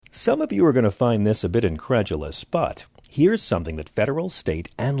Some of you are going to find this a bit incredulous, but here's something that federal, state,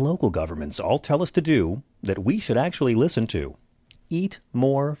 and local governments all tell us to do that we should actually listen to. Eat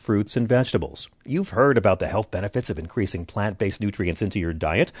more fruits and vegetables. You've heard about the health benefits of increasing plant-based nutrients into your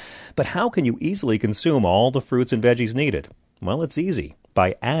diet, but how can you easily consume all the fruits and veggies needed? Well, it's easy.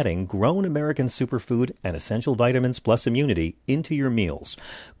 By adding Grown American Superfood and Essential Vitamins Plus Immunity into your meals.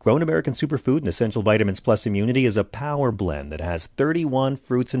 Grown American Superfood and Essential Vitamins Plus Immunity is a power blend that has 31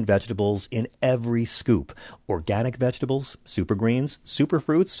 fruits and vegetables in every scoop. Organic vegetables, super greens, super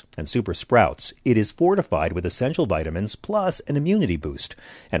fruits, and super sprouts. It is fortified with essential vitamins plus an immunity boost.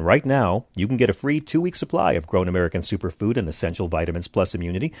 And right now, you can get a free 2-week supply of Grown American Superfood and Essential Vitamins Plus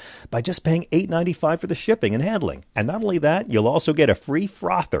Immunity by just paying $8.95 for the shipping and handling. And not only that, you'll also get a free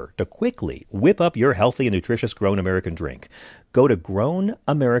frother to quickly whip up your healthy and nutritious Grown American drink. Go to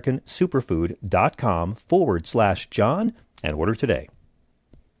grownamericansuperfood.com/John and order today.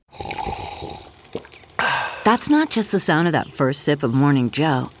 That's not just the sound of that first sip of Morning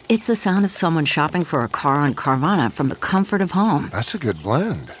Joe. It's the sound of someone shopping for a car on Carvana from the comfort of home. That's a good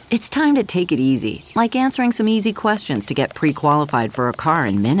blend. It's time to take it easy, like answering some easy questions to get pre-qualified for a car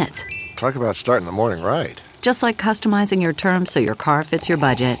in minutes. Talk about starting the morning right. Just like customizing your terms so your car fits your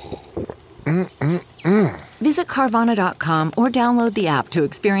budget. Visit Carvana.com or download the app to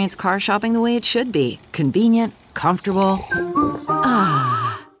experience car shopping the way it should be. Convenient, comfortable.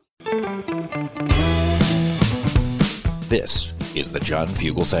 Ah. This is the John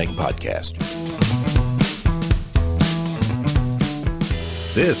Fugelsang Podcast.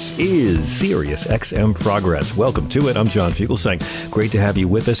 This is Sirius XM Progress. Welcome to it. I'm John Fugelsang. Great to have you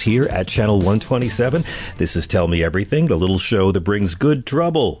with us here at Channel 127. This is Tell Me Everything, the little show that brings good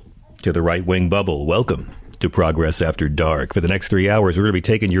trouble to the right-wing bubble. Welcome to Progress After Dark. For the next 3 hours, we're going to be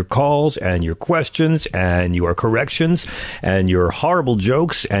taking your calls and your questions and your corrections and your horrible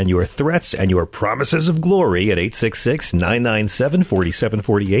jokes and your threats and your promises of glory at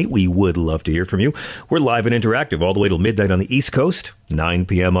 866-997-4748. We would love to hear from you. We're live and interactive all the way till midnight on the East Coast, 9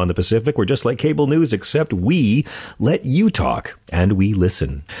 p.m. on the Pacific. We're just like cable news, except we let you talk and we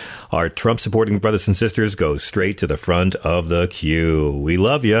listen. Our Trump-supporting brothers and sisters go straight to the front of the queue. We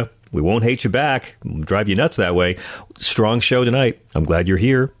love you. We won't hate you back. We'll drive you nuts that way. Strong show tonight. I'm glad you're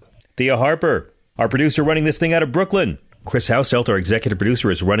here. Thea Harper, our producer running this thing out of Brooklyn. Chris Houselt, our executive producer,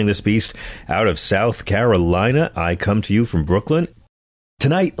 is running this beast out of South Carolina. I come to you from Brooklyn.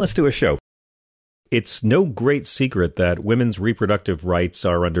 Tonight, let's do a show. It's no great secret that women's reproductive rights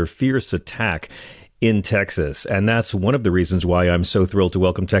are under fierce attack in Texas, and that's one of the reasons why I'm so thrilled to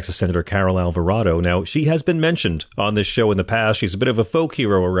welcome Texas Senator Carol Alvarado. Now, she has been mentioned on this show in the past. She's a bit of a folk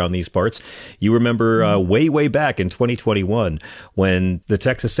hero around these parts. You remember way back in 2021 when the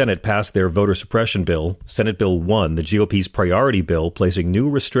Texas Senate passed their voter suppression bill, Senate Bill 1, the GOP's priority bill, placing new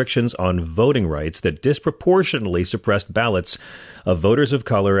restrictions on voting rights that disproportionately suppressed ballots of voters of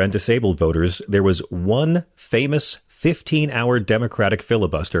color and disabled voters. There was one famous 15-hour Democratic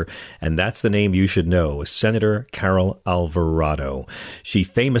filibuster, and that's the name you should know, Senator Carol Alvarado. She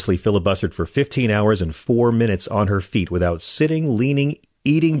famously filibustered for 15 hours and 4 minutes on her feet without sitting, leaning,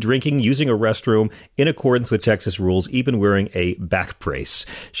 eating, drinking, using a restroom in accordance with Texas rules, even wearing a back brace.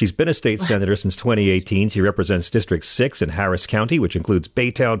 She's been a state senator since 2018. She represents District 6 in Harris County, which includes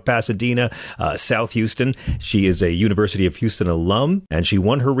Baytown, Pasadena, South Houston. She is a University of Houston alum, and she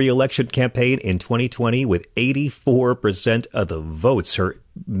won her re-election campaign in 2020 with 84% of the votes. Her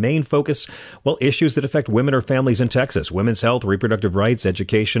main focus, well, issues that affect women or families in Texas, women's health, reproductive rights,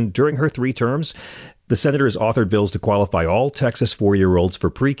 education. During her 3 terms, the senator has authored bills to qualify all Texas 4-year-olds for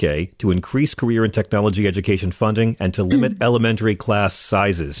pre-K, to increase career and technology education funding, and to limit elementary class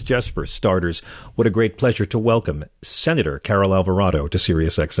sizes. Just for starters, what a great pleasure to welcome Senator Carol Alvarado to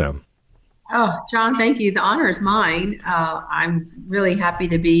Sirius XM. Oh, John, thank you. The honor is mine. I'm really happy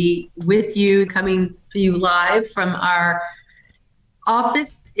to be with you, coming to you live from our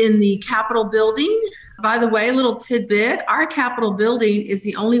office in the Capitol building. By the way, a little tidbit, our Capitol building is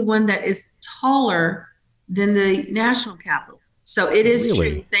the only one that is taller than the National Capitol. So it is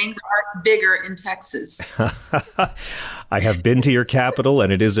true. Things are bigger in Texas. I have been to your Capitol,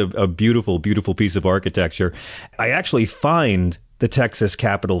 and it is a beautiful, beautiful piece of architecture. I actually find the Texas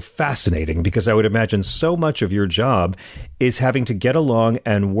Capitol fascinating because I would imagine so much of your job is having to get along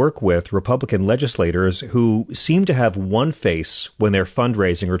and work with Republican legislators who seem to have one face when they're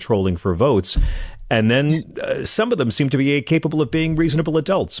fundraising or trolling for votes. And then some of them seem to be capable of being reasonable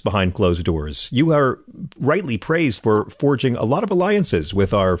adults behind closed doors. You are rightly praised for forging a lot of alliances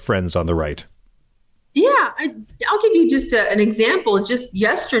with our friends on the right. Yeah, I'll give you just an example. Just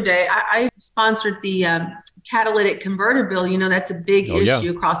yesterday, I sponsored the catalytic converter bill, that's a big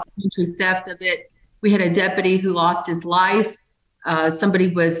issue across the country, theft of it. We had a deputy who lost his life. Somebody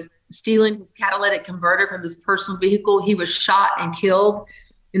was stealing his catalytic converter from his personal vehicle. He was shot and killed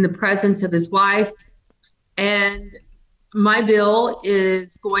in the presence of his wife. And my bill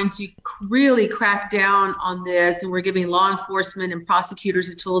is going to really crack down on this, and we're giving law enforcement and prosecutors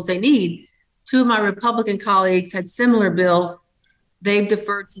the tools they need. Two of my Republican colleagues had similar bills. They've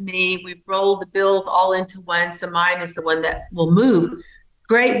deferred to me. We've rolled the bills all into one, so mine is the one that will move.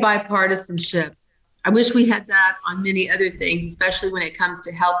 Great bipartisanship. I wish we had that on many other things, especially when it comes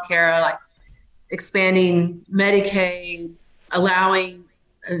to healthcare, like expanding Medicaid, allowing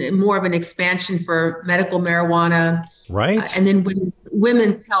more of an expansion for medical marijuana. Right. And then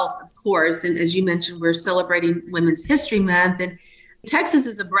women's health, of course. And as you mentioned, we're celebrating Women's History Month. And Texas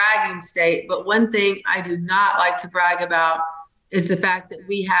is a bragging state, but one thing I do not like to brag about is the fact that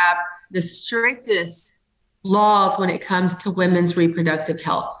we have the strictest laws when it comes to women's reproductive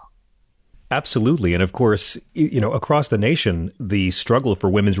health. Absolutely. And of course, across the nation, the struggle for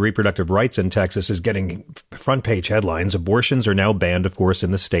women's reproductive rights in Texas is getting front page headlines. Abortions are now banned, of course,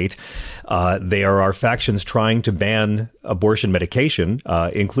 in the state. There are factions trying to ban abortion medication,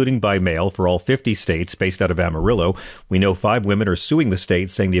 including by mail for all 50 states based out of Amarillo. We know 5 women are suing the state,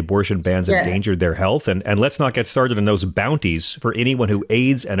 saying the abortion bans endangered their health. And let's not get started on those bounties for anyone who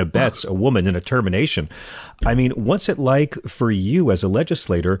aids and abets a woman in a termination. I mean, what's it like for you as a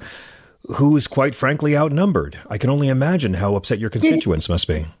legislator who's quite frankly outnumbered? I can only imagine how upset your constituents must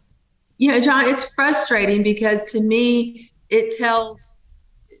be. John, it's frustrating because to me, it tells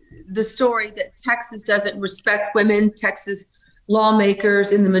the story that Texas doesn't respect women. Texas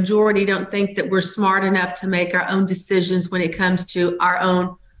lawmakers in the majority don't think that we're smart enough to make our own decisions when it comes to our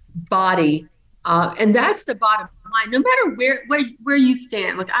own body. And that's the bottom line. No matter where you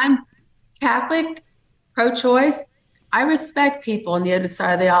stand. Look, I'm Catholic, pro-choice. I respect people on the other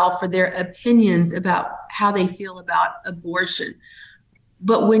side of the aisle for their opinions about how they feel about abortion.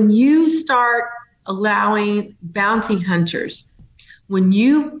 But when you start allowing bounty hunters, when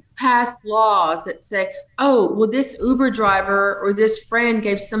you pass laws that say, oh, well, this Uber driver or this friend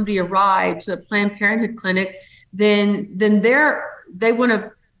gave somebody a ride to a Planned Parenthood clinic, then they want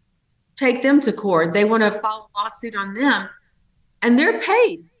to take them to court. They want to file a lawsuit on them. And they're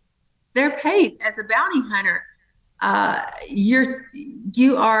paid. They're paid as a bounty hunter.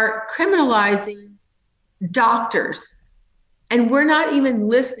 You are criminalizing doctors, and we're not even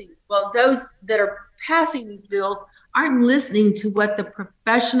listening. Well, those that are passing these bills aren't listening to what the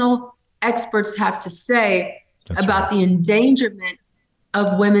professional experts have to say about the endangerment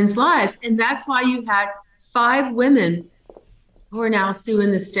of women's lives. And that's why you had 5 women who are now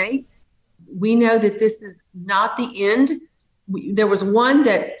suing the state. We know that this is not the end. There was one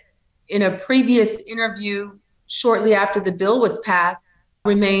that in a previous interview shortly after the bill was passed,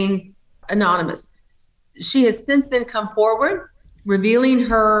 remained anonymous. She has since then come forward,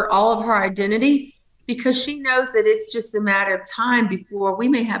 revealing all of her identity, because she knows that it's just a matter of time before we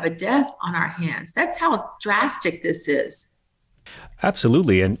may have a death on our hands. That's how drastic this is.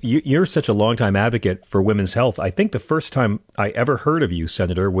 Absolutely. And you're such a longtime advocate for women's health. I think the first time I ever heard of you,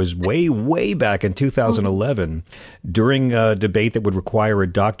 Senator, was way, way back in 2011 during a debate that would require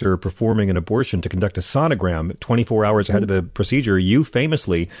a doctor performing an abortion to conduct a sonogram 24 hours ahead of the procedure. You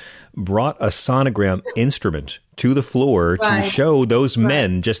famously brought a sonogram instrument to the floor to show those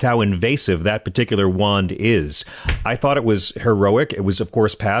men just how invasive that particular wand is. I thought it was heroic. It was, of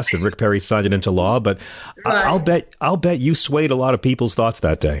course, passed and Rick Perry signed it into law. But I'll bet you swayed a lot of people's thoughts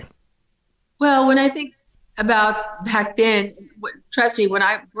that day. Well, when I think about back then, trust me, when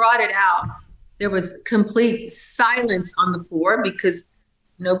I brought it out, there was complete silence on the floor because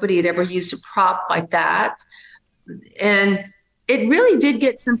nobody had ever used a prop like that. And it really did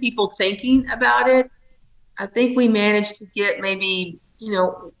get some people thinking about it. I think we managed to get maybe,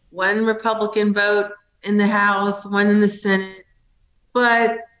 one Republican vote in the House, one in the Senate.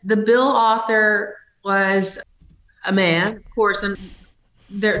 But the bill author was a man, of course, and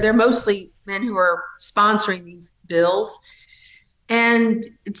they're mostly men who are sponsoring these bills. And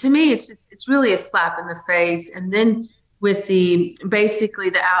to me, it's really a slap in the face. And then with basically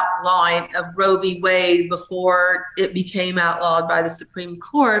the outlawing of Roe v. Wade before it became outlawed by the Supreme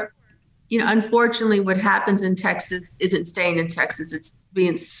Court, unfortunately, what happens in Texas isn't staying in Texas. It's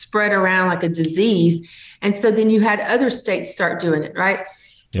being spread around like a disease. And so then you had other states start doing it, right?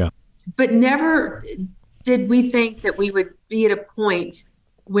 Yeah. But never did we think that we would be at a point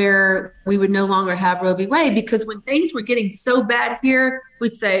where we would no longer have Roe v. Wade, because when things were getting so bad here,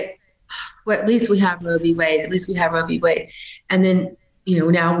 we'd say, well, at least we have Roe v. Wade. At least we have Roe v. Wade. And then,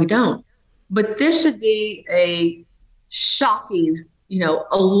 now we don't. But this should be a shocking,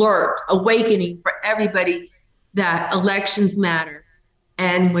 alert, awakening for everybody that elections matter.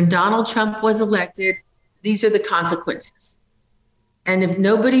 And when Donald Trump was elected, these are the consequences. And if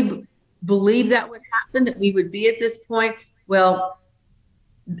nobody believed that would happen, that we would be at this point, well,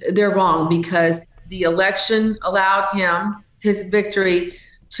 they're wrong, because the election allowed him his victory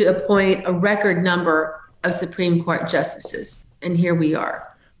to appoint a record number of Supreme Court justices. And here we are.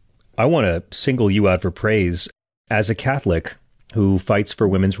 I want to single you out for praise as a Catholic who fights for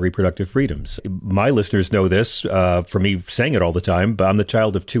women's reproductive freedoms. My listeners know this from me saying it all the time, but I'm the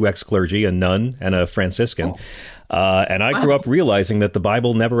child of 2 ex-clergy, a nun and a Franciscan. And I grew up realizing that the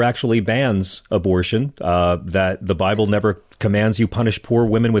Bible never actually bans abortion, that the Bible never commands you punish poor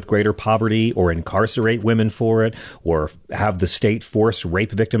women with greater poverty or incarcerate women for it, or have the state force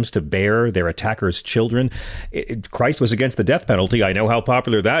rape victims to bear their attackers' children. Christ was against the death penalty. I know how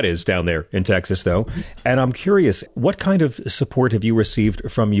popular that is down there in Texas, though. And I'm curious, what kind of support have you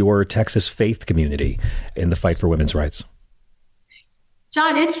received from your Texas faith community in the fight for women's rights?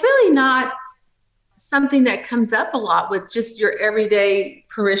 John, it's really not something that comes up a lot with just your everyday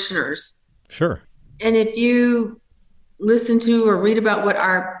parishioners. Sure. And if you listen to or read about what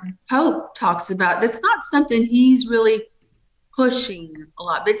our Pope talks about, that's not something he's really pushing a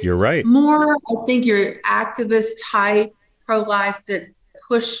lot. But it's You're right. More, I think, your activist type, pro-life, that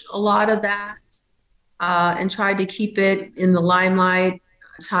push a lot of that and try to keep it in the limelight,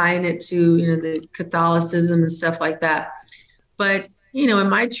 tying it to, the Catholicism and stuff like that. But, in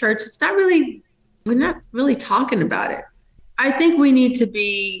my church, we're not really talking about it. I think we need to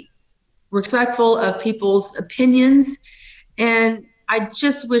be respectful of people's opinions. And I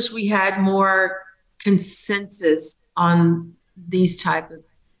just wish we had more consensus on these type of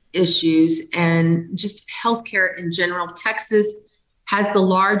issues, and just healthcare in general. Texas has the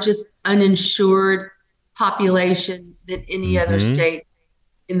largest uninsured population than any other state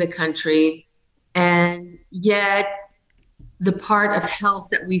in the country. And yet the part of health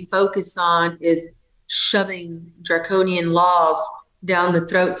that we focus on is shoving draconian laws down the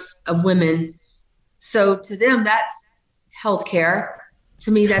throats of women. So to them, that's healthcare.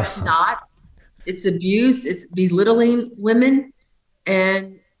 To me, that's not. It's abuse. It's belittling women.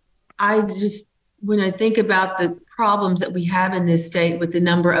 And when I think about the problems that we have in this state with the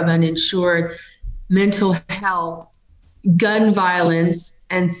number of uninsured, mental health, gun violence,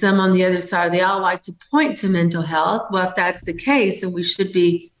 and some on the other side of the aisle like to point to mental health. Well, if that's the case, then we should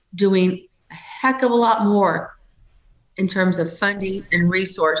be doing a heck of a lot more in terms of funding and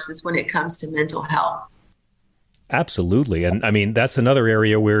resources when it comes to mental health. Absolutely. And I mean, that's another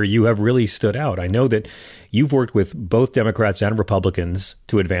area where you have really stood out. I know that you've worked with both Democrats and Republicans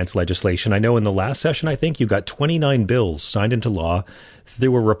to advance legislation. I know in the last session, I think you got 29 bills signed into law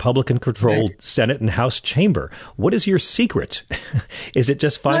through a Republican-controlled Senate and House chamber. What is your secret? Is it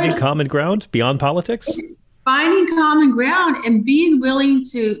just finding common ground beyond politics? Finding common ground and being willing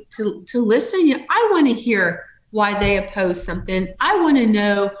to listen. I want to hear why they oppose something. I want to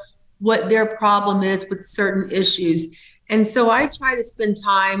know what their problem is with certain issues. And so I try to spend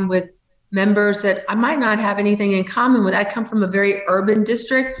time with members that I might not have anything in common with. I come from a very urban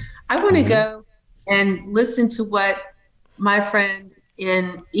district. I want to go and listen to what my friend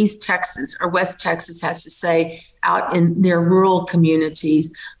in East Texas or West Texas has to say out in their rural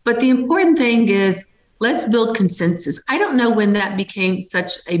communities. But the important thing is, let's build consensus. I don't know when that became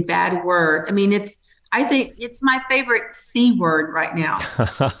such a bad word. I mean, I think it's my favorite C word right now.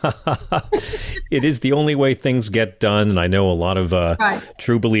 It is the only way things get done. And I know a lot of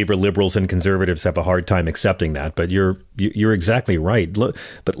true believer liberals and conservatives have a hard time accepting that. But you're exactly right. But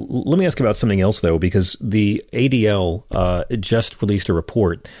let me ask about something else, though, because the ADL just released a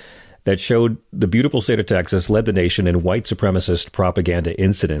report that showed the beautiful state of Texas led the nation in white supremacist propaganda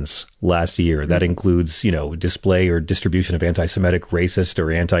incidents last year. That includes, display or distribution of anti-Semitic, racist,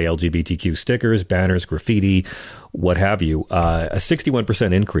 or anti-LGBTQ stickers, banners, graffiti, what have you, a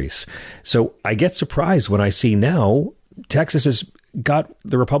 61% increase. So I get surprised when I see now Texas has got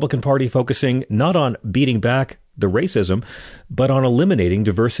the Republican Party focusing not on beating back the racism, but on eliminating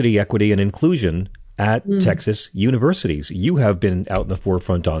diversity, equity, and inclusion at Texas universities. You have been out in the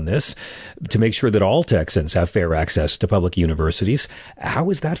forefront on this to make sure that all Texans have fair access to public universities. How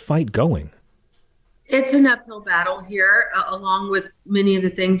is that fight going? It's an uphill battle here, along with many of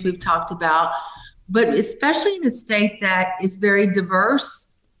the things we've talked about, but especially in a state that is very diverse.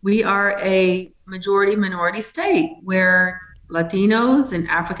 We are a majority minority state where Latinos and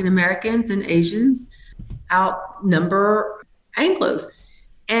African Americans and Asians outnumber Anglos.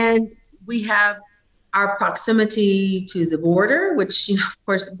 And we have our proximity to the border, which, of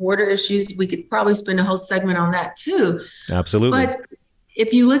course, border issues, we could probably spend a whole segment on that too. Absolutely. But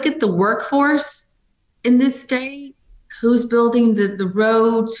if you look at the workforce in this state, who's building the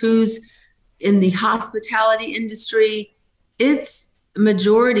roads, who's in the hospitality industry, it's a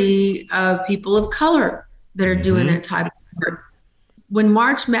majority of people of color that are doing that type of work. When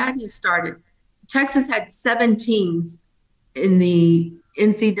March Madness started, Texas had 7 teams in the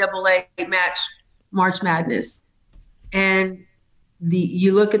NCAA match March Madness. And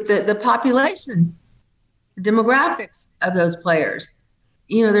you look at the population, the demographics of those players.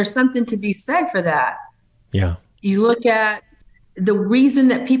 There's something to be said for that. Yeah. You look at the reason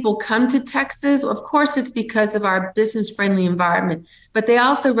that people come to Texas, of course, it's because of our business-friendly environment, but they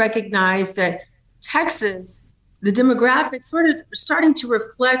also recognize that Texas, the demographics sort of starting to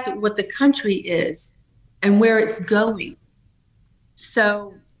reflect what the country is and where it's going.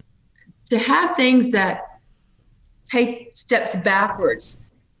 So to have things that take steps backwards,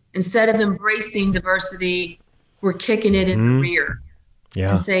 instead of embracing diversity, we're kicking it in the rear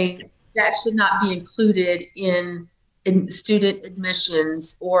and saying that should not be included in student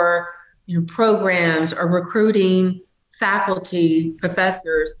admissions or programs or recruiting faculty,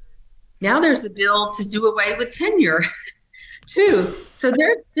 professors. Now there's a bill to do away with tenure too. So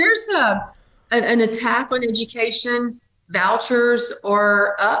there's an attack on education. Vouchers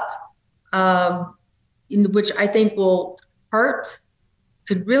are up, which I think will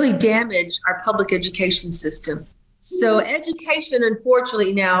could really damage our public education system. So education,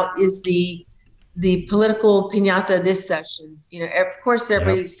 unfortunately, now is the political piñata this session. Of course,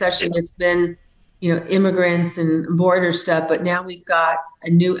 every session it's been, immigrants and border stuff, but now we've got a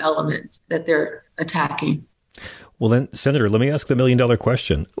new element that they're attacking. Well, then, Senator, let me ask the $1 million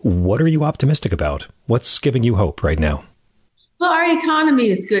question. What are you optimistic about? What's giving you hope right now? Well, our economy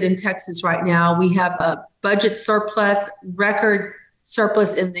is good in Texas right now. We have a budget surplus, record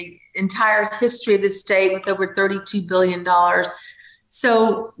surplus in the entire history of the state with over $32 billion.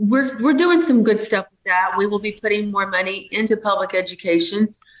 So we're doing some good stuff with that. We will be putting more money into public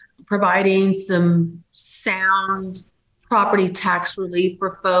education, providing some sound property tax relief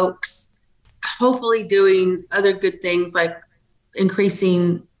for folks, hopefully doing other good things like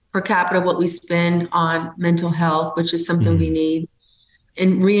increasing per capita what we spend on mental health, which is something we need,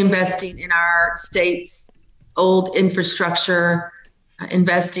 and reinvesting in our state's old infrastructure,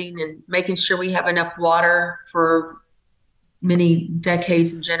 investing and making sure we have enough water for many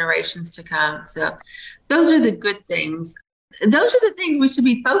decades and generations to come. So those are the good things. Those are the things we should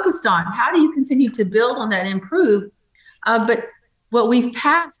be focused on. How do you continue to build on that and improve? But what we've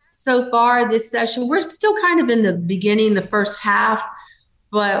passed so far this session, we're still kind of in the beginning, the first half,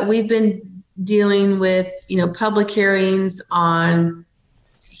 but we've been dealing with, public hearings on,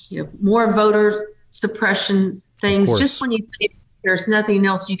 more voter suppression things, just when you think there's nothing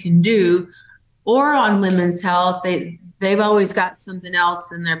else you can do, or on women's health. They've always got something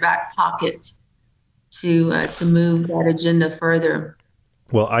else in their back pocket to move that agenda further.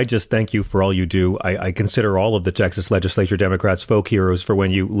 Well, I just thank you for all you do. I consider all of the Texas legislature Democrats folk heroes for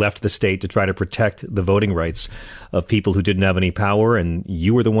when you left the state to try to protect the voting rights of people who didn't have any power, and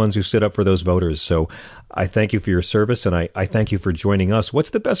you were the ones who stood up for those voters. So I thank you for your service, and I thank you for joining us.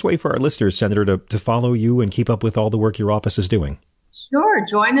 What's the best way for our listeners, Senator, to follow you and keep up with all the work your office is doing? Sure.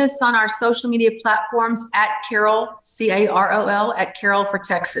 Join us on our social media platforms at Carol, Carol, at Carol for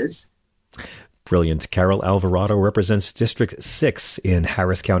Texas. Brilliant. Carol Alvarado represents District 6 in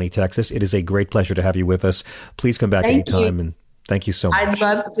Harris County, Texas. It is a great pleasure to have you with us. Please come back anytime, and thank you so much. I'd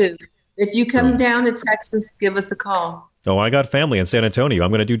love to. If you come down to Texas, give us a call. Oh, I got family in San Antonio.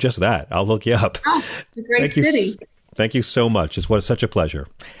 I'm going to do just that. I'll look you up. Oh, it's a great city. Thank you so much. It's such a pleasure.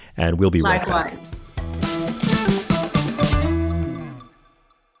 And we'll be right back. Likewise.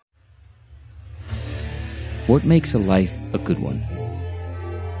 What makes a life a good one?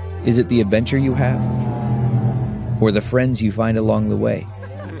 Is it the adventure you have? Or the friends you find along the way?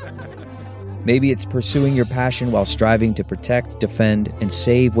 Maybe it's pursuing your passion while striving to protect, defend, and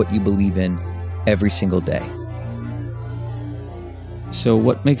save what you believe in every single day. So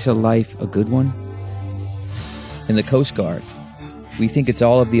what makes a life a good one? In the Coast Guard, we think it's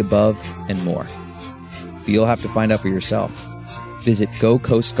all of the above and more. But you'll have to find out for yourself. Visit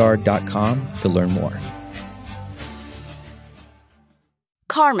gocoastguard.com to learn more.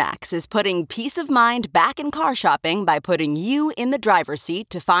 CarMax is putting peace of mind back in car shopping by putting you in the driver's seat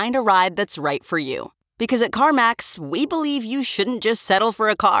to find a ride that's right for you. Because at CarMax, we believe you shouldn't just settle for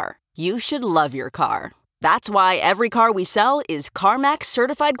a car. You should love your car. That's why every car we sell is CarMax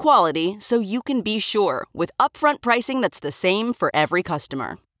certified quality, so you can be sure with upfront pricing that's the same for every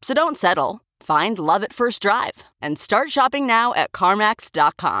customer. So don't settle. Find love at first drive and start shopping now at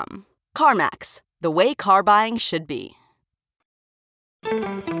CarMax.com. CarMax, the way car buying should be.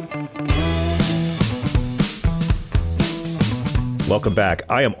 Welcome back.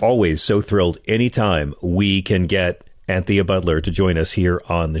 I am always so thrilled anytime we can get Anthea Butler to join us here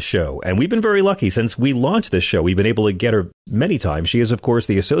on the show. And we've been very lucky since we launched this show. We've been able to get her many times. She is, of course,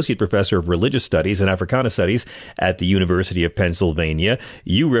 the Associate Professor of Religious Studies and Africana Studies at the University of Pennsylvania.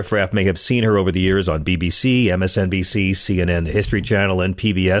 You, Riffraff, may have seen her over the years on BBC, MSNBC, CNN, the History Channel, and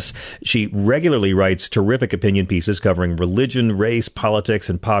PBS. She regularly writes terrific opinion pieces covering religion, race, politics,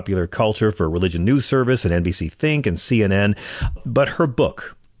 and popular culture for Religion News Service and NBC Think and CNN. But her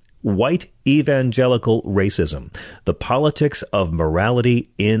book, White Evangelical Racism, The Politics of Morality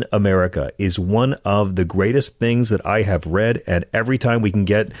in America, is one of the greatest things that I have read. And every time we can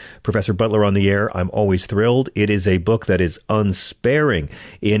get Professor Butler on the air, I'm always thrilled. It is a book that is unsparing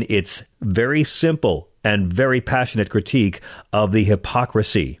in its very simple and very passionate critique of the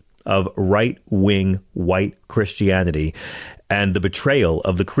hypocrisy of right-wing white Christianity and the betrayal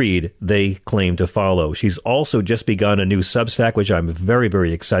of the creed they claim to follow. She's also just begun a new Substack, which I'm very,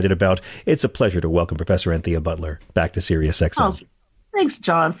 very excited about. It's a pleasure to welcome Professor Anthea Butler back to SiriusXM. Oh, thanks,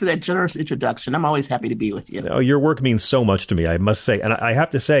 John, for that generous introduction. I'm always happy to be with you. Oh, your work means so much to me, I must say. And I have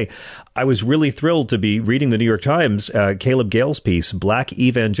to say, I was really thrilled to be reading the New York Times, Caleb Gale's piece, Black,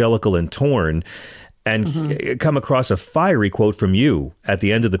 Evangelical, and Torn, and come across a fiery quote from you at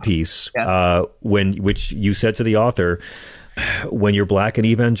the end of the piece, which you said to the author, when you're black and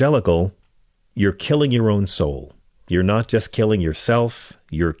evangelical, you're killing your own soul. You're not just killing yourself,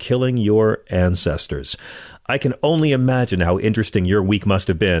 you're killing your ancestors. I can only imagine how interesting your week must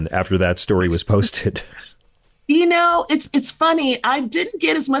have been after that story was posted. You know, it's funny. I didn't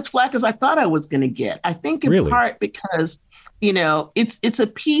get as much flack as I thought I was going to get. I think in part because, you know, it's a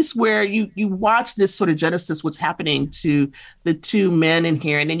piece where you watch this sort of genesis, what's happening to the two men in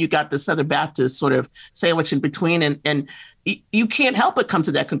here, and then you got the Southern Baptist sort of sandwich in between, and you can't help but come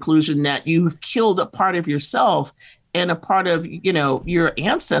to that conclusion that you've killed a part of yourself and a part of, you know, your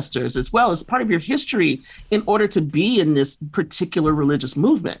ancestors as well as part of your history in order to be in this particular religious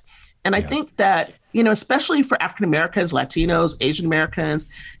movement. And I think that, you know, especially for African Americans, Latinos, Asian Americans,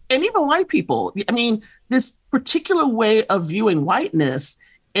 and even white people, I mean, this particular way of viewing whiteness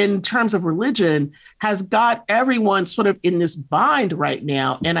in terms of religion has got everyone sort of in this bind right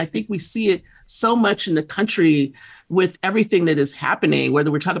now. And I think we see it so much in the country with everything that is happening, whether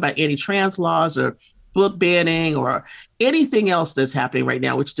we're talking about anti-trans laws or book banning or anything else that's happening right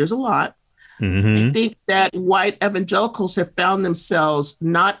now, which there's a lot. I think that white evangelicals have found themselves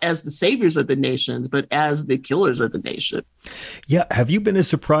not as the saviors of the nations, but as the killers of the nation. Yeah. Have you been as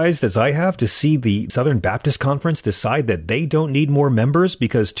surprised as I have to see the Southern Baptist Conference decide that they don't need more members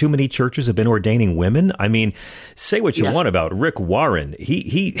because too many churches have been ordaining women? I mean, say what you want about Rick Warren.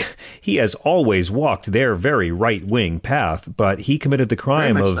 He has always walked their very right-wing path, but he committed the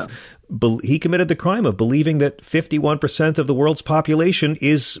crime of believing that 51% of the world's population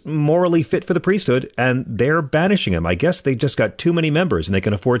is morally fit for the priesthood, and they're banishing him. I guess they just got too many members and they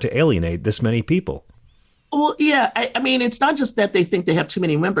can afford to alienate this many people. Well, yeah, I mean, it's not just that they think they have too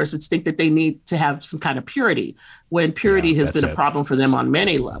many members. It's think that they need to have some kind of purity, when purity has been a problem for them on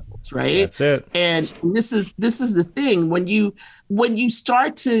many levels, right? That's it. And this is the thing. When you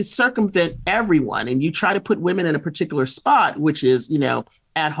start to circumvent everyone and you try to put women in a particular spot, which is, you know,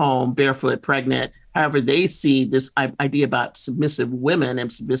 at home, barefoot, pregnant, however they see this idea about submissive women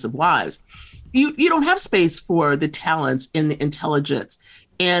and submissive wives, you don't have space for the talents and the intelligence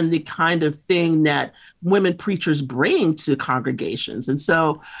and the kind of thing that women preachers bring to congregations. And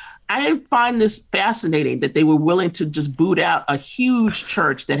so I find this fascinating that they were willing to just boot out a huge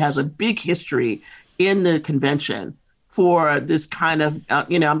church that has a big history in the convention for this kind of,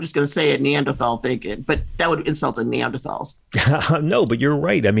 I'm just going to say it, Neanderthal thinking, but that would insult the Neanderthals. No, but you're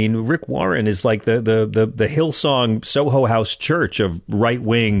right. I mean, Rick Warren is like the Hillsong Soho House church of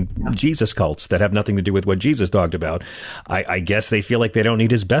right-wing Jesus cults that have nothing to do with what Jesus talked about. I guess they feel like they don't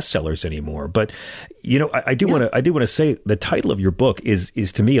need his bestsellers anymore. But, you know, I do want to say the title of your book is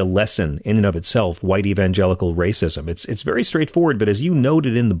to me a lesson in and of itself, white evangelical racism. It's very straightforward, but as you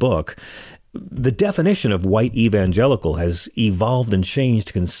noted in the book, the definition of white evangelical has evolved and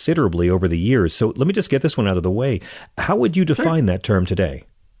changed considerably over the years. So let me just get this one out of the way. How would you define that term today?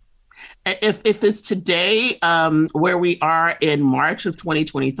 If it's today, where we are in March of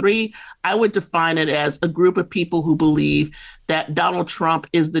 2023, I would define it as a group of people who believe that Donald Trump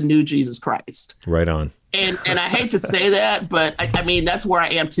is the new Jesus Christ. Right on. And I hate to say that, but I mean, that's where I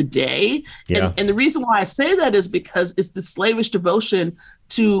am today. Yeah. And the reason why I say that is because it's the slavish devotion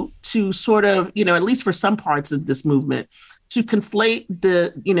to sort of, at least for some parts of this movement, to conflate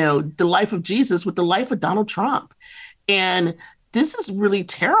the life of Jesus with the life of Donald Trump. And this is really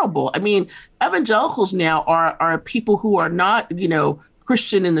terrible. I mean, evangelicals now are people who are not,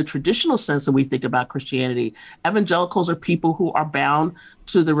 Christian in the traditional sense that we think about Christianity. Evangelicals are people who are bound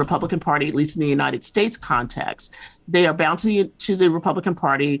to the Republican Party, at least in the United States context. They are bound to the Republican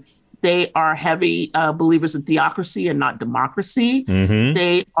Party. They are heavy believers in theocracy and not democracy. Mm-hmm.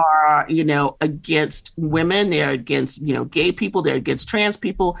 They are, against women. They're against, gay people. They're against trans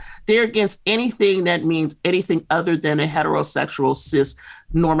people. They're against anything that means anything other than a heterosexual, cis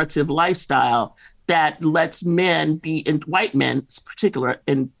normative lifestyle that lets men be, and white men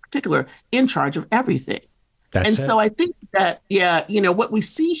in particular, in charge of everything. So I think that, what we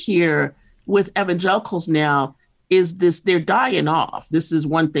see here with evangelicals now is they're dying off. This is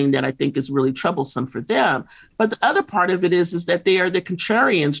one thing that I think is really troublesome for them. But the other part of it is that they are the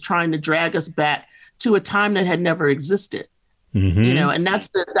contrarians trying to drag us back to a time that had never existed. Mm-hmm. And that's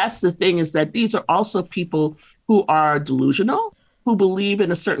the thing, is that these are also people who are delusional, who believe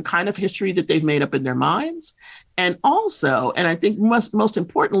in a certain kind of history that they've made up in their minds. And also, and I think most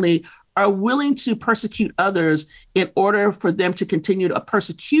importantly, are willing to persecute others in order for them to continue a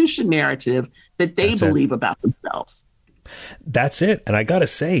persecution narrative that they believe about themselves. That's it. And I got to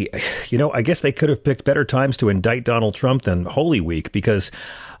say, I guess they could have picked better times to indict Donald Trump than Holy Week, because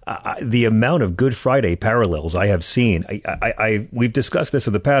the amount of Good Friday parallels I have seen, we've discussed this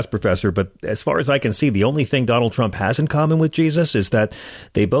in the past, Professor, but as far as I can see, the only thing Donald Trump has in common with Jesus is that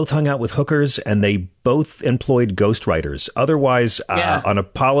they both hung out with hookers and they both employed ghostwriters. Otherwise, on a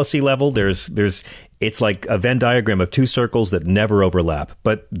policy level, it's like a Venn diagram of two circles that never overlap.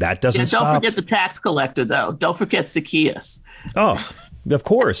 But that doesn't stop. Don't forget the tax collector, though. Don't forget Zacchaeus. Oh, of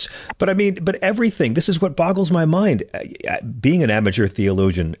course. But everything, this is what boggles my mind. Being an amateur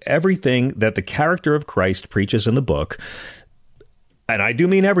theologian, everything that the character of Christ preaches in the book, and I do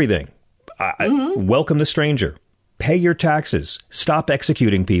mean everything, welcome the stranger, pay your taxes, stop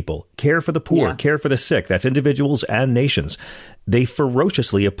executing people, care for the poor, care for the sick, that's individuals and nations, they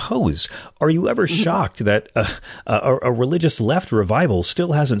ferociously oppose. Are you ever shocked that a religious left revival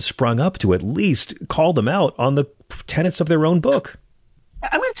still hasn't sprung up to at least call them out on the tenets of their own book?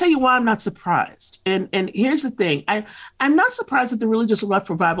 I'm going to tell you why I'm not surprised. And here's the thing. I'm not surprised that the religious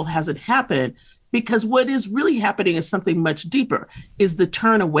left revival hasn't happened, because what is really happening is something much deeper, is the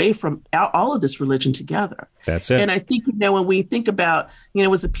turn away from all of this religion together. That's it. And I think, when we think about, it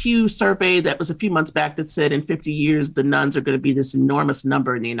was a Pew survey that was a few months back that said in 50 years, the nuns are going to be this enormous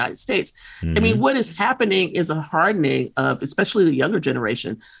number in the United States. Mm-hmm. I mean, what is happening is a hardening of, especially the younger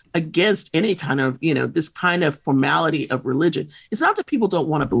generation, against any kind of, this kind of formality of religion. It's not that people don't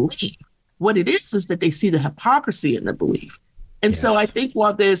want to believe. What it is that they see the hypocrisy in the belief. And so I think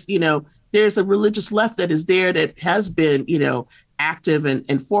while there's a religious left that is there, that has been, active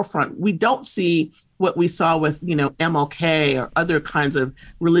and forefront, we don't see what we saw with, MLK or other kinds of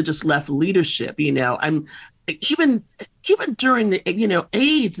religious left leadership. I'm even during the,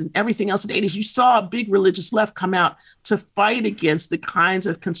 AIDS and everything else in the 80s, you saw a big religious left come out to fight against the kinds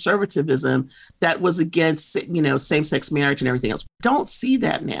of conservatism that was against, same-sex marriage and everything else. Don't see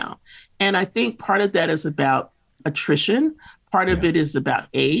that now. And I think part of that is about attrition. Part of it is about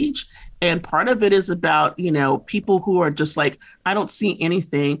age. And part of it is about, people who are just like, I don't see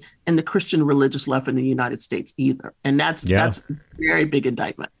anything in the Christian religious left in the United States either. And that's a very big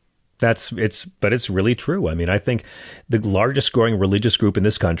indictment. But it's really true. I mean, I think the largest growing religious group in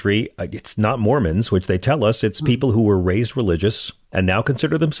this country, it's not Mormons, which they tell us, it's people who were raised religious and now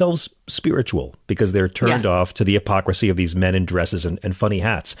consider themselves spiritual because they're turned off to the hypocrisy of these men in dresses and funny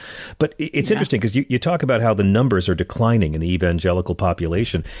hats. But it's interesting because you talk about how the numbers are declining in the evangelical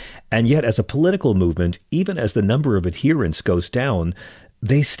population. And yet, as a political movement, even as the number of adherents goes down,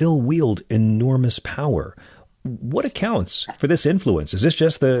 they still wield enormous power. What accounts for this influence? Is this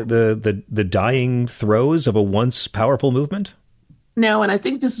just the dying throes of a once powerful movement? No, and I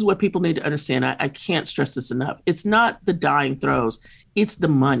think this is what people need to understand. I can't stress this enough. It's not the dying throes, it's the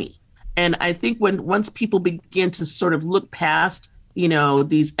money. And I think once people begin to sort of look past,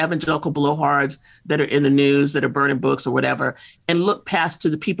 these evangelical blowhards that are in the news, that are burning books or whatever, and look past to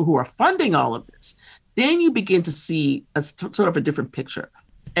the people who are funding all of this, then you begin to see sort of a different picture.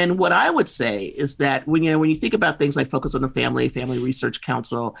 And what I would say is that when you think about things like Focus on the Family, Family Research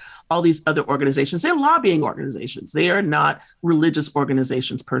Council, all these other organizations, they're lobbying organizations. They are not religious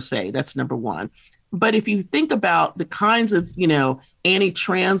organizations per se. That's number one. But if you think about the kinds of,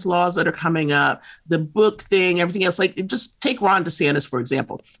 anti-trans laws that are coming up, the book thing, everything else, like just take Ron DeSantis, for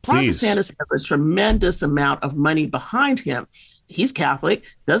example. Ron DeSantis has a tremendous amount of money behind him. he's Catholic.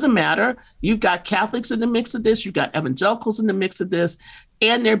 Doesn't matter. You've got Catholics in the mix of this. You've got evangelicals in the mix of this.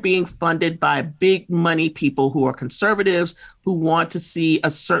 And they're being funded by big money people who are conservatives, who want to see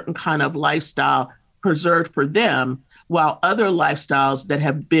a certain kind of lifestyle preserved for them, while other lifestyles that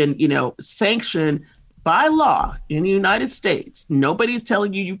have been, sanctioned by law in the United States. Nobody's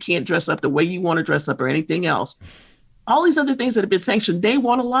telling you can't dress up the way you want to dress up or anything else. All these other things that have been sanctioned, they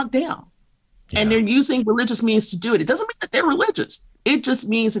want to lock down. Yeah. And they're using religious means to do it. It doesn't mean that they're religious. It just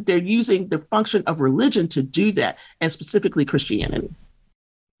means that they're using the function of religion to do that, and specifically Christianity.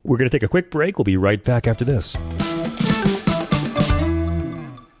 We're going to take a quick break. We'll be right back after this.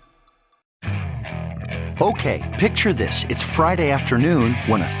 Okay, picture this. It's Friday afternoon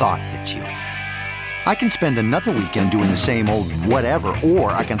when a thought hits you. I can spend another weekend doing the same old whatever,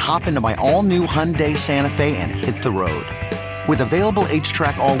 or I can hop into my all-new Hyundai Santa Fe and hit the road. With available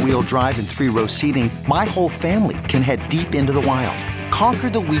H-Track all-wheel drive and 3-row seating, my whole family can head deep into the wild.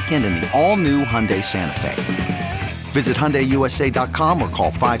 Conquer the weekend in the all-new Hyundai Santa Fe. Visit HyundaiUSA.com or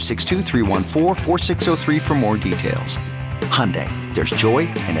call 562-314-4603 for more details. Hyundai, there's joy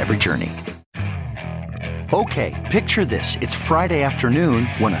in every journey. Okay, picture this. It's Friday afternoon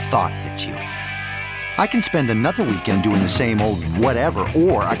when a thought hits you. I can spend another weekend doing the same old whatever,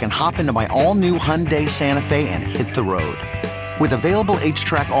 or I can hop into my all-new Hyundai Santa Fe and hit the road. With available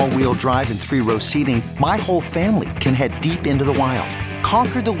H-Track all-wheel drive and 3-row seating, my whole family can head deep into the wild.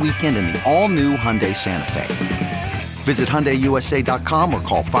 Conquer the weekend in the all-new Hyundai Santa Fe. Visit HyundaiUSA.com or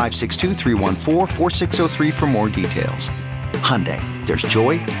call 562-314-4603 for more details. Hyundai, there's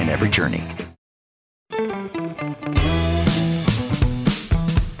joy in every journey.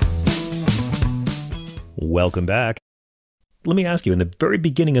 Welcome back. Let me ask you, in the very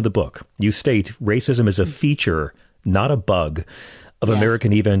beginning of the book, you state racism is a feature, not a bug, of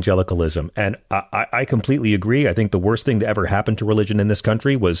American evangelicalism. And I completely agree. I think the worst thing to ever happen to religion in this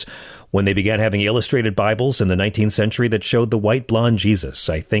country was when they began having illustrated Bibles in the 19th century that showed the white blonde Jesus.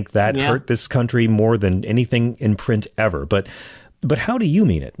 I think that hurt this country more than anything in print ever. But how do you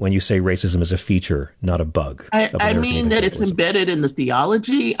mean it when you say racism is a feature, not a bug? I mean that it's embedded in the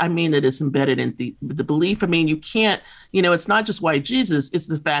theology. I mean that it's embedded in the belief. I mean, you can't, it's not just white Jesus. It's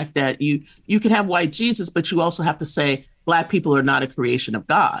the fact that you can have white Jesus, but you also have to say Black people are not a creation of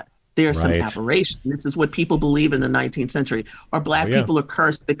God. There's some aberration. This is what people believe in the 19th century. Or Black people are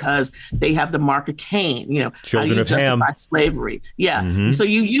cursed because they have the mark of Cain. Children how do you of justify Ham. Slavery? Yeah. Mm-hmm. So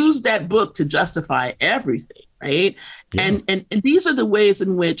you use that book to justify everything. Right. Yeah. And these are the ways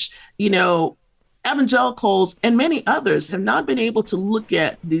in which, evangelicals and many others have not been able to look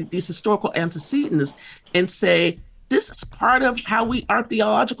at these historical antecedents and say, this is part of how our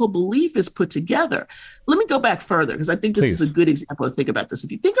theological belief is put together. Let me go back further, because I think this is a good example to think about this.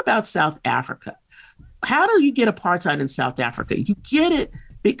 If you think about South Africa, how do you get apartheid in South Africa? You get it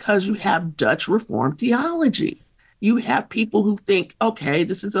because you have Dutch Reformed theology. You have people who think, okay,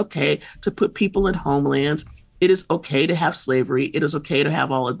 this is okay to put people in homelands. It is okay to have slavery. It is okay to have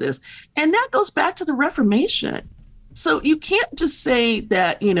all of this. And that goes back to the Reformation. So you can't just say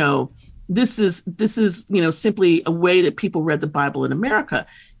that, this is simply a way that people read the Bible in America.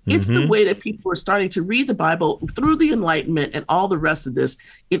 It's the way that people are starting to read the Bible through the Enlightenment and all the rest of this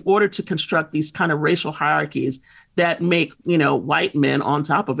in order to construct these kind of racial hierarchies that make, white men on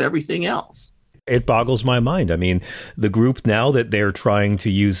top of everything else. It boggles my mind. I mean, the group now that they're trying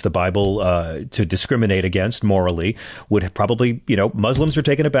to use the Bible to discriminate against morally would probably, Muslims are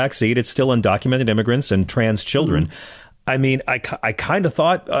taking a back seat. It's still undocumented immigrants and trans children. I mean, I kind of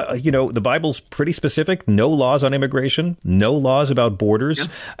thought, the Bible's pretty specific. No laws on immigration, no laws about borders,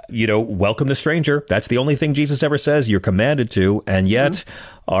 welcome the stranger. That's the only thing Jesus ever says you're commanded to. And yet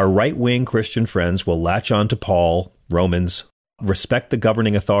our right wing Christian friends will latch on to Paul, Romans, respect the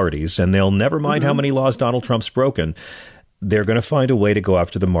governing authorities, and they'll never mind how many laws Donald Trump's broken. They're going to find a way to go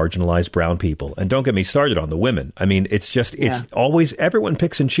after the marginalized brown people. And don't get me started on the women. I mean, it's always, everyone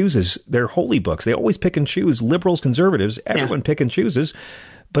picks and chooses their holy books. They always pick and choose liberals, conservatives, everyone pick and chooses.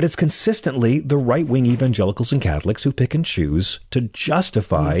 But it's consistently the right-wing evangelicals and Catholics who pick and choose to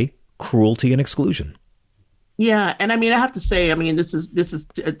justify cruelty and exclusion. Yeah. And I mean, I have to say, this is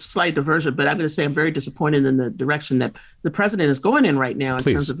a slight diversion, but I'm going to say I'm very disappointed in the direction that the president is going in right now in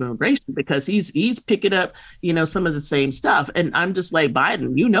terms of immigration, because he's picking up, some of the same stuff. And I'm just like,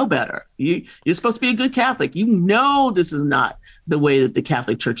 Biden, you know better. You're supposed to be a good Catholic. This is not the way that the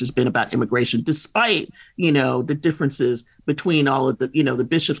Catholic Church has been about immigration, despite, the differences between all of the, the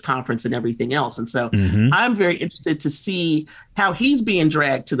bishops' conference and everything else. And so I'm very interested to see how he's being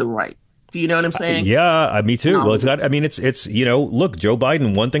dragged to the right. Do you know what I'm saying? Yeah, me too. Well, it's look, Joe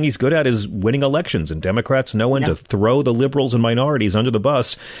Biden, one thing he's good at is winning elections, and Democrats know when to throw the liberals and minorities under the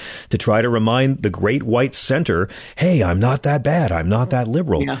bus to try to remind the great white center, hey, I'm not that bad. I'm not that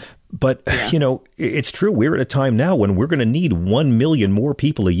liberal. Yeah. But, it's true. We're at a time now when we're going to need 1 million more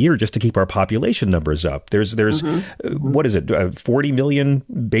people a year just to keep our population numbers up. There's what is it, 40 million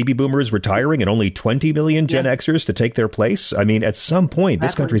baby boomers retiring and only 20 million Gen Xers to take their place? I mean, at some point,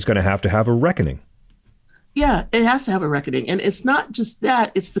 this country's going to have a reckoning. Yeah, it has to have a reckoning. And it's not just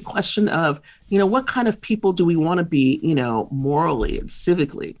that. It's the question of, what kind of people do we want to be, morally and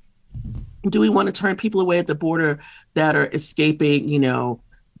civically? Do we want to turn people away at the border that are escaping,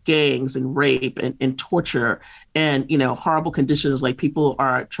 gangs and rape and torture and, horrible conditions, like people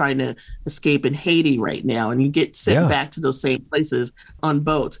are trying to escape in Haiti right now, and you get sent back to those same places on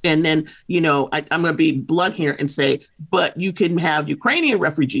boats. And then, I'm going to be blunt here and say, but you can have Ukrainian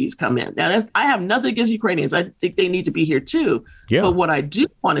refugees come in. Now, I have nothing against Ukrainians. I think they need to be here too. Yeah. But what I do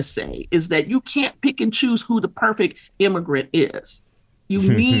want to say is that you can't pick and choose who the perfect immigrant is.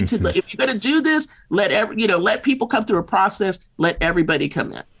 You need to, if you're going to do this, let people come through a process, let everybody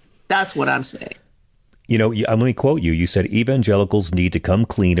come in. That's what I'm saying. Let me quote you. You said evangelicals need to come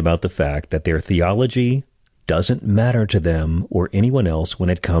clean about the fact that their theology doesn't matter to them or anyone else when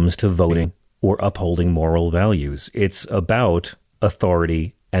it comes to voting or upholding moral values. It's about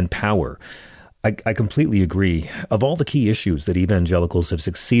authority and power. I completely agree. Of all the key issues that evangelicals have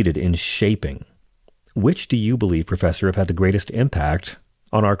succeeded in shaping, which do you believe, Professor, have had the greatest impact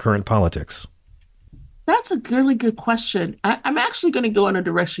on our current politics? That's a really good question. I'm actually going to go in a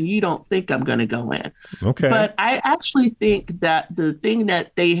direction you don't think I'm going to go in. Okay. But I actually think that the thing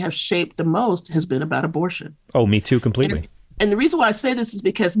that they have shaped the most has been about abortion. Oh, me too, completely. And the reason why I say this is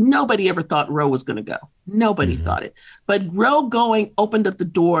because nobody ever thought Roe was going to go. Nobody thought it. But Roe going opened up the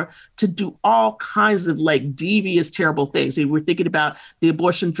door to do all kinds of devious, terrible things. So we're thinking about the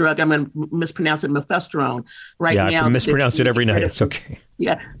abortion drug. I'm going to mispronounce it, mifestrone, right now. Yeah, I mispronounce it every night. It's okay.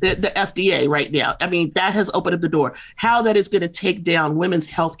 Yeah, the FDA right now. I mean, that has opened up the door. How that is going to take down women's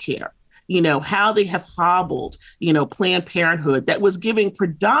health care. How they have hobbled, Planned Parenthood that was giving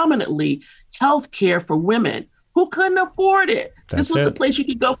predominantly health care for women who couldn't afford it. This was a place you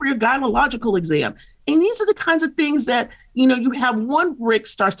could go for your gynecological exam. And these are the kinds of things that, you have one brick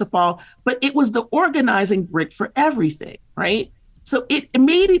starts to fall, but it was the organizing brick for everything, right? So it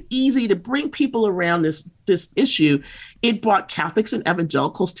made it easy to bring people around this issue. It brought Catholics and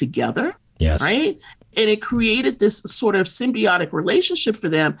evangelicals together, right? And it created this sort of symbiotic relationship for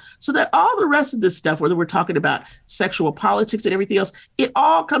them so that all the rest of this stuff, whether we're talking about sexual politics and everything else, it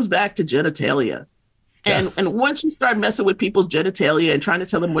all comes back to genitalia. And once you start messing with people's genitalia and trying to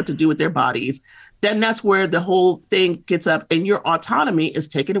tell them what to do with their bodies, then that's where the whole thing gets up and your autonomy is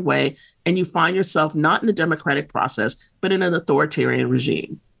taken away and you find yourself not in a democratic process, but in an authoritarian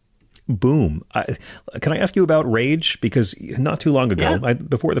regime. Boom. Can I ask you about rage? Because not too long ago,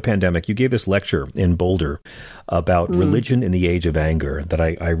 before the pandemic, you gave this lecture in Boulder about religion in the age of anger that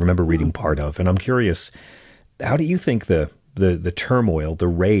I remember reading part of. And I'm curious, how do you think the turmoil, the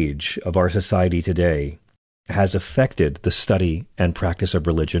rage of our society today has affected the study and practice of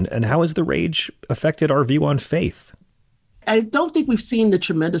religion? And how has the rage affected our view on faith? I don't think we've seen the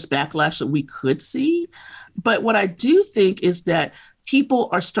tremendous backlash that we could see. But what I do think is that people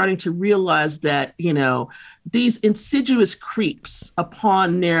are starting to realize that, these insidious creeps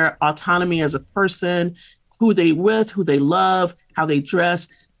upon their autonomy as a person, who they with, who they love, how they dress,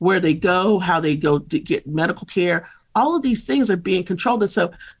 where they go, how they go to get medical care, all of these things are being controlled. And so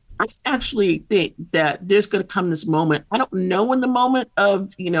I actually think that there's going to come this moment. I don't know when the moment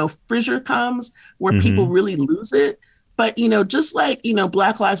of, fissure comes where people really lose it. But, just like,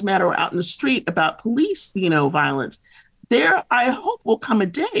 Black Lives Matter out in the street about police, violence, there, I hope will come a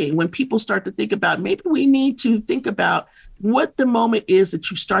day when people start to think about, maybe we need to think about what the moment is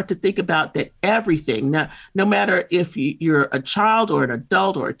that you start to think about that everything, now, no matter if you're a child or an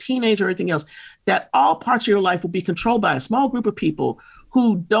adult or a teenager or anything else, that all parts of your life will be controlled by a small group of people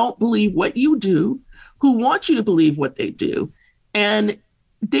who don't believe what you do, who want you to believe what they do, and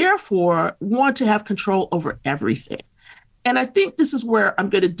therefore want to have control over everything. And I think this is where I'm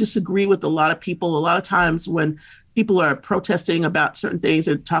going to disagree with a lot of people. A lot of times when people are protesting about certain things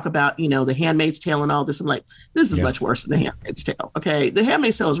and talk about, The Handmaid's Tale and all this, I'm like, this is much worse than The Handmaid's Tale. Okay, The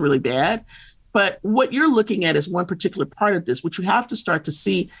Handmaid's Tale is really bad. But what you're looking at is one particular part of this. What you have to start to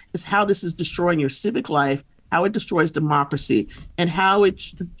see is how this is destroying your civic life, how it destroys democracy, and how it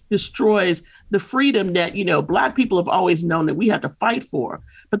destroys the freedom that, Black people have always known that we had to fight for.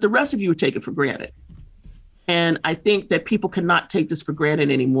 But the rest of you are taken for granted. And I think that people cannot take this for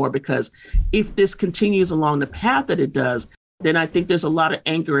granted anymore, because if this continues along the path that it does, then I think there's a lot of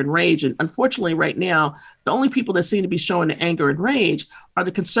anger and rage. And unfortunately, right now, the only people that seem to be showing the anger and rage are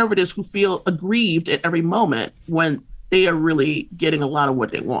the conservatives who feel aggrieved at every moment when they are really getting a lot of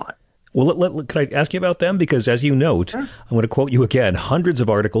what they want. Well, can I ask you about them? Because as you note, sure. I'm going to quote you again, hundreds of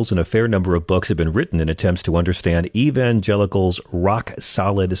articles and a fair number of books have been written in attempts to understand evangelicals'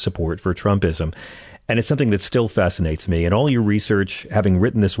 rock-solid support for Trumpism. And it's something that still fascinates me. In all your research, having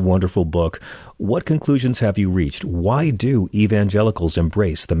written this wonderful book, what conclusions have you reached? Why do evangelicals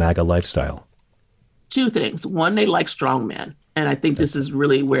embrace the MAGA lifestyle? Two things. One, they like strong men. And I think this is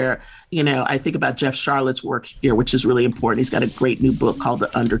really where, I think about Jeff Charlotte's work here, which is really important. He's got a great new book called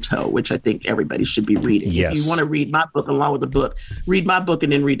The Undertow, which I think everybody should be reading. Yes. If you want to read my book along with the book, read my book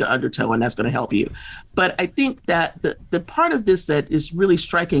and then read The Undertow, and that's going to help you. But I think that the part of this that is really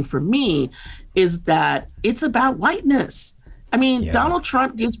striking for me is that it's about whiteness. I mean, Donald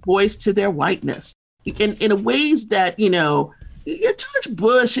Trump gives voice to their whiteness in ways that, George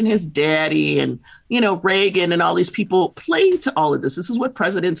Bush and his daddy and, Reagan and all these people played to all of this. This is what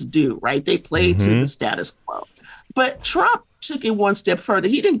presidents do, right? They play to the status quo. But Trump took it one step further.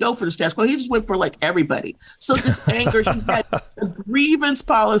 He didn't go for the status quo. He just went for like everybody. So this anger, he had a grievance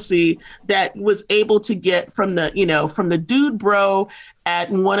policy that was able to get from the dude bro at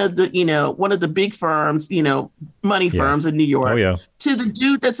one of the big firms, money firms in New York, to the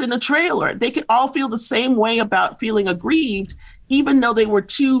dude that's in the trailer. They could all feel the same way about feeling aggrieved, even though they were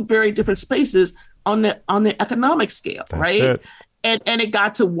two very different spaces on the economic scale, that's right? It. And it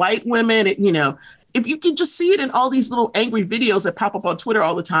got to white women, if you can just see it in all these little angry videos that pop up on Twitter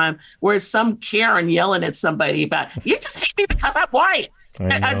all the time, where it's some Karen yelling at somebody about, you just hate me because I'm white.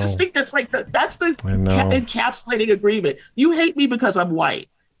 I just think that's that's the encapsulating agreement. You hate me because I'm white.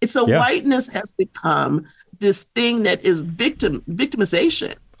 And so whiteness has become this thing that is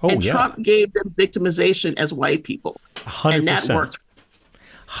victimization. Trump gave them victimization as white people. 100%. And that worked.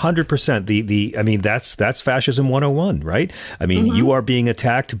 100%. That's fascism 101, right? You are being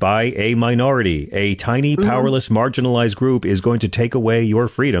attacked by a minority. A tiny, powerless, marginalized group is going to take away your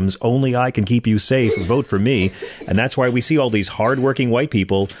freedoms. Only I can keep you safe. Vote for me. And that's why we see all these hardworking white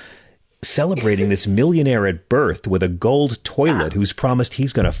people celebrating this millionaire at birth with a gold toilet who's promised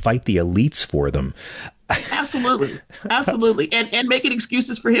he's going to fight the elites for them. Absolutely. And making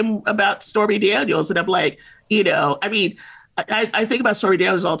excuses for him about Stormy Daniels. And I'm like, I think about Stormy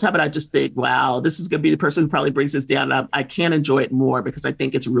Daniels all the time, but I just think, wow, this is going to be the person who probably brings this down. And I can't enjoy it more because I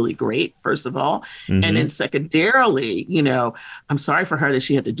think it's really great, first of all. And then secondarily, I'm sorry for her that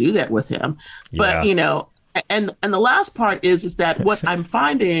she had to do that with him. But, and the last part is that what I'm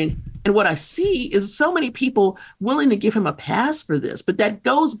finding and what I see is so many people willing to give him a pass for this. But that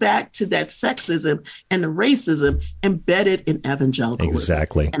goes back to that sexism and the racism embedded in evangelicalism.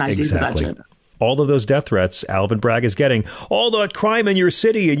 Exactly. And I think about gender. All of those death threats Alvin Bragg is getting, all the crime in your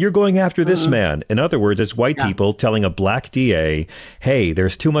city, and you're going after this man. In other words, it's white people telling a black DA, hey,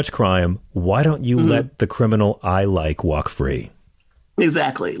 there's too much crime. Why don't you let the criminal I like walk free?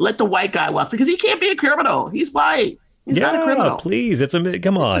 Exactly. Let the white guy walk free, because he can't be a criminal. He's white. He's not a criminal. Please.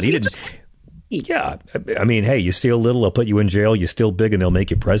 Come on. He didn't. Yeah. Hey, you steal a little, I'll put you in jail. You steal big and they'll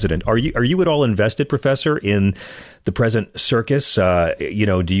make you president. Are you at all invested, Professor, in the present circus? Do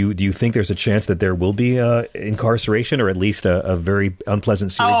you think there's a chance that there will be incarceration or at least a very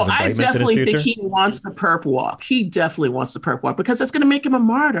unpleasant series of indictments in his future? I definitely think he wants the perp walk. He definitely wants the perp walk because that's going to make him a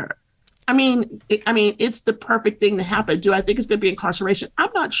martyr. It's the perfect thing to happen. Do I think it's going to be incarceration?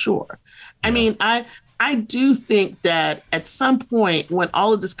 I'm not sure. I do think that at some point when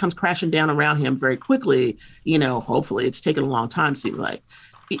all of this comes crashing down around him very quickly, hopefully it's taken a long time, seems like,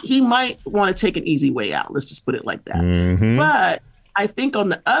 he might want to take an easy way out. Let's just put it like that. But I think on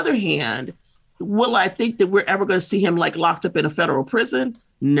the other hand, will I think that we're ever going to see him locked up in a federal prison?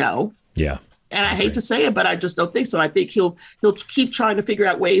 No. Yeah. And I hate to say it, but I just don't think so. I think he'll keep trying to figure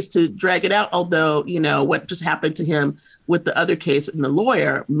out ways to drag it out. Although, what just happened to him with the other case and the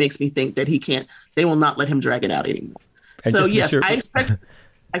lawyer makes me think that they will not let him drag it out anymore. And so yes, I expect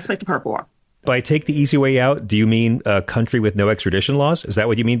a perp walk. By take the easy way out, do you mean a country with no extradition laws? Is that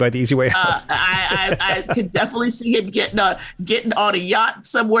what you mean by the easy way out? I could definitely see him getting on a yacht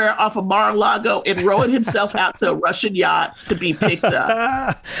somewhere off of Mar-a-Lago and rowing himself out to a Russian yacht to be picked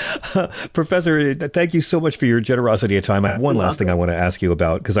up. Professor, thank you so much for your generosity of time. I have one last thing I want to ask you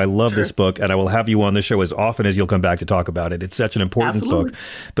about, because I love this book, and I will have you on the show as often as you'll come back to talk about it. It's such an important book.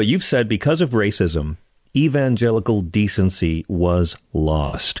 But you've said because of racism, evangelical decency was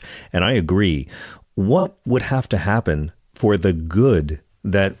lost. And I agree. What would have to happen for the good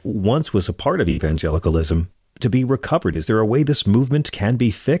that once was a part of evangelicalism to be recovered? Is there a way this movement can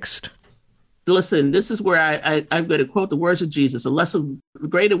be fixed? Listen, this is where I'm going to quote the words of Jesus. Unless a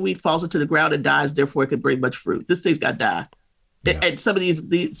grain of wheat falls into the ground and dies, therefore it can bring much fruit. This thing's got to die. Yeah. And some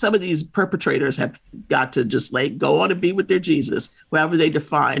of these perpetrators have got to just go on and be with their Jesus, whoever they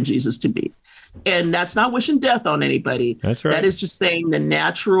define Jesus to be. And that's not wishing death on anybody. That's right. That is just saying the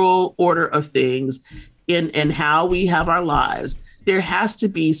natural order of things in how we have our lives. There has to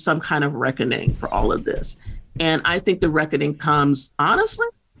be some kind of reckoning for all of this. And I think the reckoning comes, honestly,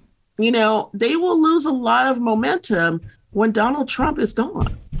 they will lose a lot of momentum when Donald Trump is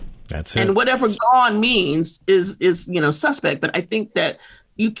gone. That's it. And whatever gone means is suspect. But I think that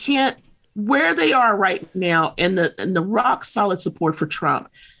you can't, where they are right now and the rock solid support for Trump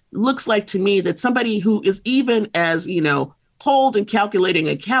looks like to me that somebody who is even as, cold and calculating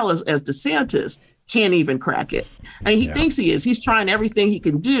and callous as DeSantis can't even crack it. I mean, he thinks he is. He's trying everything he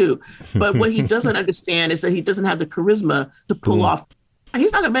can do. But what he doesn't understand is that he doesn't have the charisma to pull off.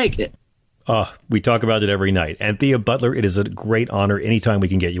 He's not going to make it. We talk about it every night. Anthea Butler, it is a great honor anytime we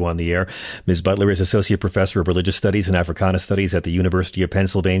can get you on the air. Ms. Butler is Associate Professor of Religious Studies and Africana Studies at the University of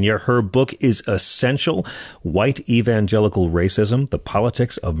Pennsylvania. Her book is essential: White Evangelical Racism, The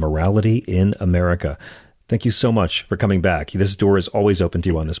Politics of Morality in America. Thank you so much for coming back. This door is always open to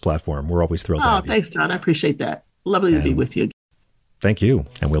you on this platform. We're always thrilled to have you. Thanks, John. I appreciate that. Lovely to be with you. Thank you.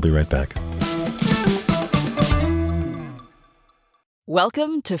 And we'll be right back.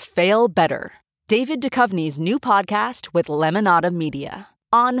 Welcome to Fail Better, David Duchovny's new podcast with Lemonada Media.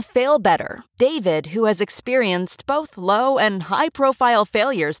 On Fail Better, David, who has experienced both low and high-profile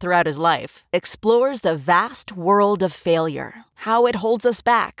failures throughout his life, explores the vast world of failure, how it holds us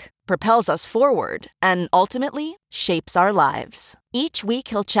back, propels us forward, and ultimately shapes our lives. Each week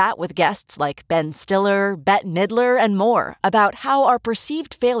he'll chat with guests like Ben Stiller, Bette Midler, and more about how our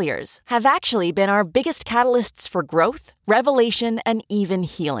perceived failures have actually been our biggest catalysts for growth, revelation, and even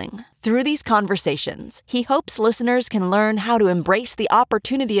healing. Through these conversations, he hopes listeners can learn how to embrace the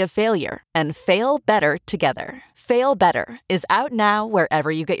opportunity of failure and fail better together. Fail Better is out now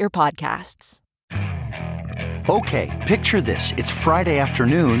wherever you get your podcasts. Okay, picture this. It's Friday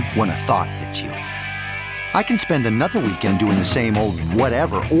afternoon when a thought hits you. I can spend another weekend doing the same old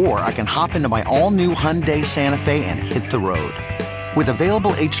whatever, or I can hop into my all-new Hyundai Santa Fe and hit the road. With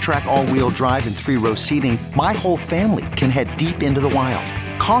available H-Track all-wheel drive and 3-row seating, my whole family can head deep into the wild.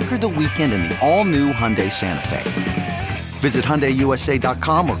 Conquer the weekend in the all-new Hyundai Santa Fe. Visit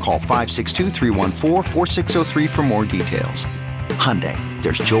HyundaiUSA.com or call 562-314-4603 for more details. Hyundai,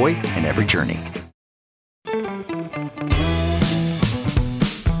 there's joy in every journey.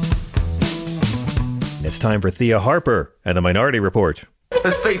 It's time for Thea Harper and the Minority Report.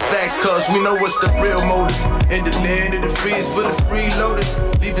 Let's face facts, cause we know what's the real motives. In the land of the free is for the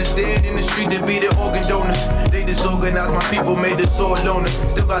freeloaders. Leave us dead in the street to be the organ donors. They disorganized my people, made us all loners.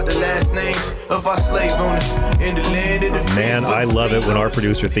 Still got the last names of our slave owners. In the land of the free. Man, I love it when our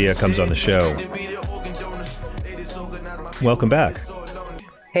producer Thea comes on the show. Welcome back.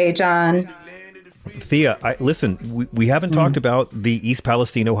 Hey, John. Thea, listen, we haven't talked about the East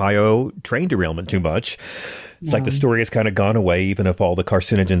Palestine, Ohio train derailment too much. It's like the story has kind of gone away, even if all the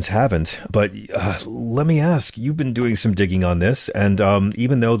carcinogens haven't. But let me ask, you've been doing some digging on this. And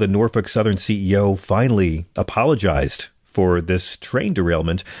even though the Norfolk Southern CEO finally apologized for this train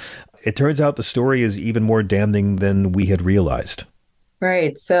derailment, it turns out the story is even more damning than we had realized.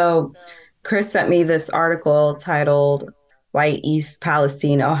 Right. So Chris sent me this article titled White East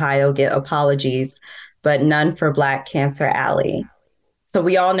Palestine, Ohio Get Apologies, but None for Black Cancer Alley. So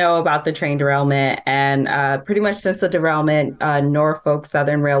we all know about the train derailment, and pretty much since the derailment, Norfolk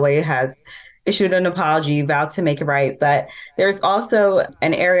Southern Railway has issued an apology, vowed to make it right. But there's also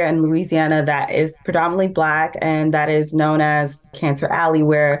an area in Louisiana that is predominantly Black, and that is known as Cancer Alley,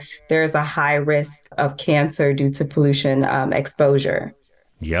 where there's a high risk of cancer due to pollution exposure.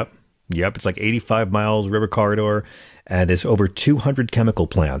 Yep. It's like 85 miles river corridor, and it's over 200 chemical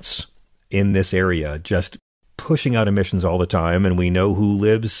plants in this area, just pushing out emissions all the time. And we know who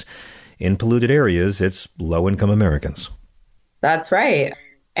lives in polluted areas. It's low-income Americans. That's right.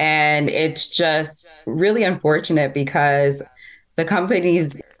 And it's just really unfortunate because the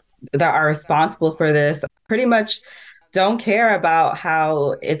companies that are responsible for this pretty much don't care about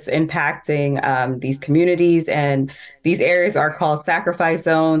how it's impacting these communities. And these areas are called sacrifice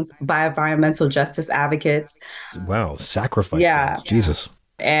zones by environmental justice advocates. Wow, sacrifice zones. Jesus.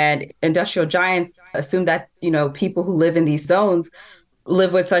 And industrial giants assume that, people who live in these zones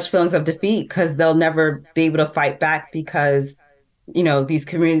live with such feelings of defeat because they'll never be able to fight back because, these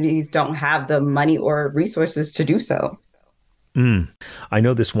communities don't have the money or resources to do so. I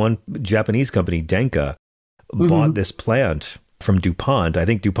know this one Japanese company, Denka, bought this plant from DuPont. I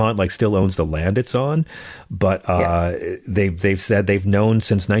think DuPont still owns the land it's on, but they've said they've known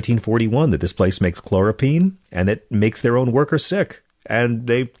since 1941 that this place makes chloroquine and it makes their own workers sick. And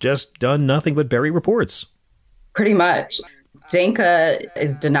they've just done nothing but bury reports. Pretty much. Denka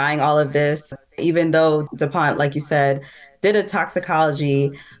is denying all of this, even though DuPont, like you said, did a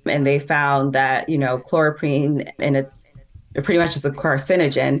toxicology and they found that, chloroquine and it's pretty much just a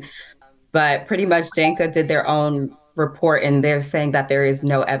carcinogen. But pretty much Denka did their own report and they're saying that there is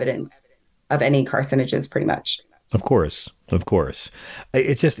no evidence of any carcinogens pretty much. Of course.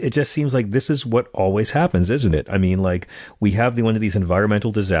 It just seems like this is what always happens, isn't it? I mean, we have one of these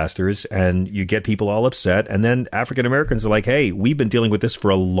environmental disasters and you get people all upset. And then African Americans are like, hey, we've been dealing with this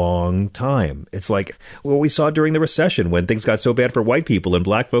for a long time. It's like what we saw during the recession when things got so bad for white people and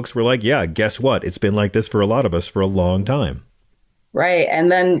black folks were like, yeah, guess what? It's been like this for a lot of us for a long time. Right.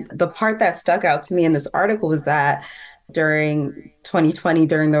 And then the part that stuck out to me in this article was that during 2020,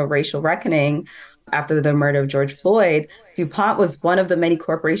 during the racial reckoning, after the murder of George Floyd, DuPont was one of the many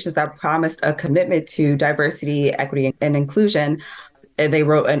corporations that promised a commitment to diversity, equity, and inclusion. They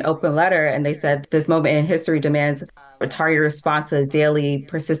wrote an open letter and they said this moment in history demands a targeted response to the daily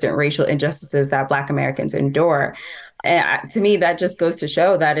persistent racial injustices that Black Americans endure. And to me, that just goes to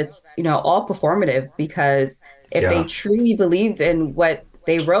show that it's, all performative, because if they truly believed in what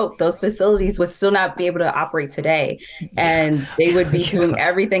they wrote, those facilities would still not be able to operate today. And they would be doing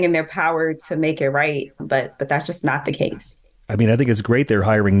everything in their power to make it right. But that's just not the case. I mean, I think it's great they're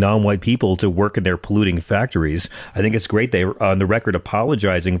hiring non-white people to work in their polluting factories. I think it's great they're on the record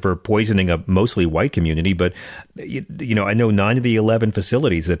apologizing for poisoning a mostly white community. But, I know 9 of the 11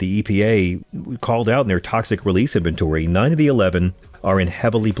 facilities that the EPA called out in their toxic release inventory, 9 of the 11 are in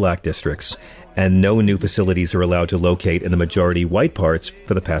heavily black districts. And no new facilities are allowed to locate in the majority white parts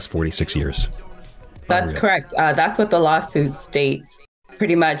for the past 46 years. That's correct. That's what the lawsuit states.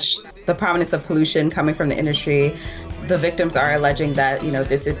 Pretty much the prominence of pollution coming from the industry. The victims are alleging that,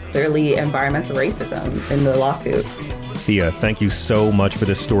 this is clearly environmental racism in the lawsuit. Thea, thank you so much for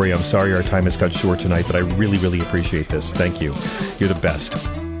this story. I'm sorry our time has cut short tonight, but I really, really appreciate this. Thank you. You're the best.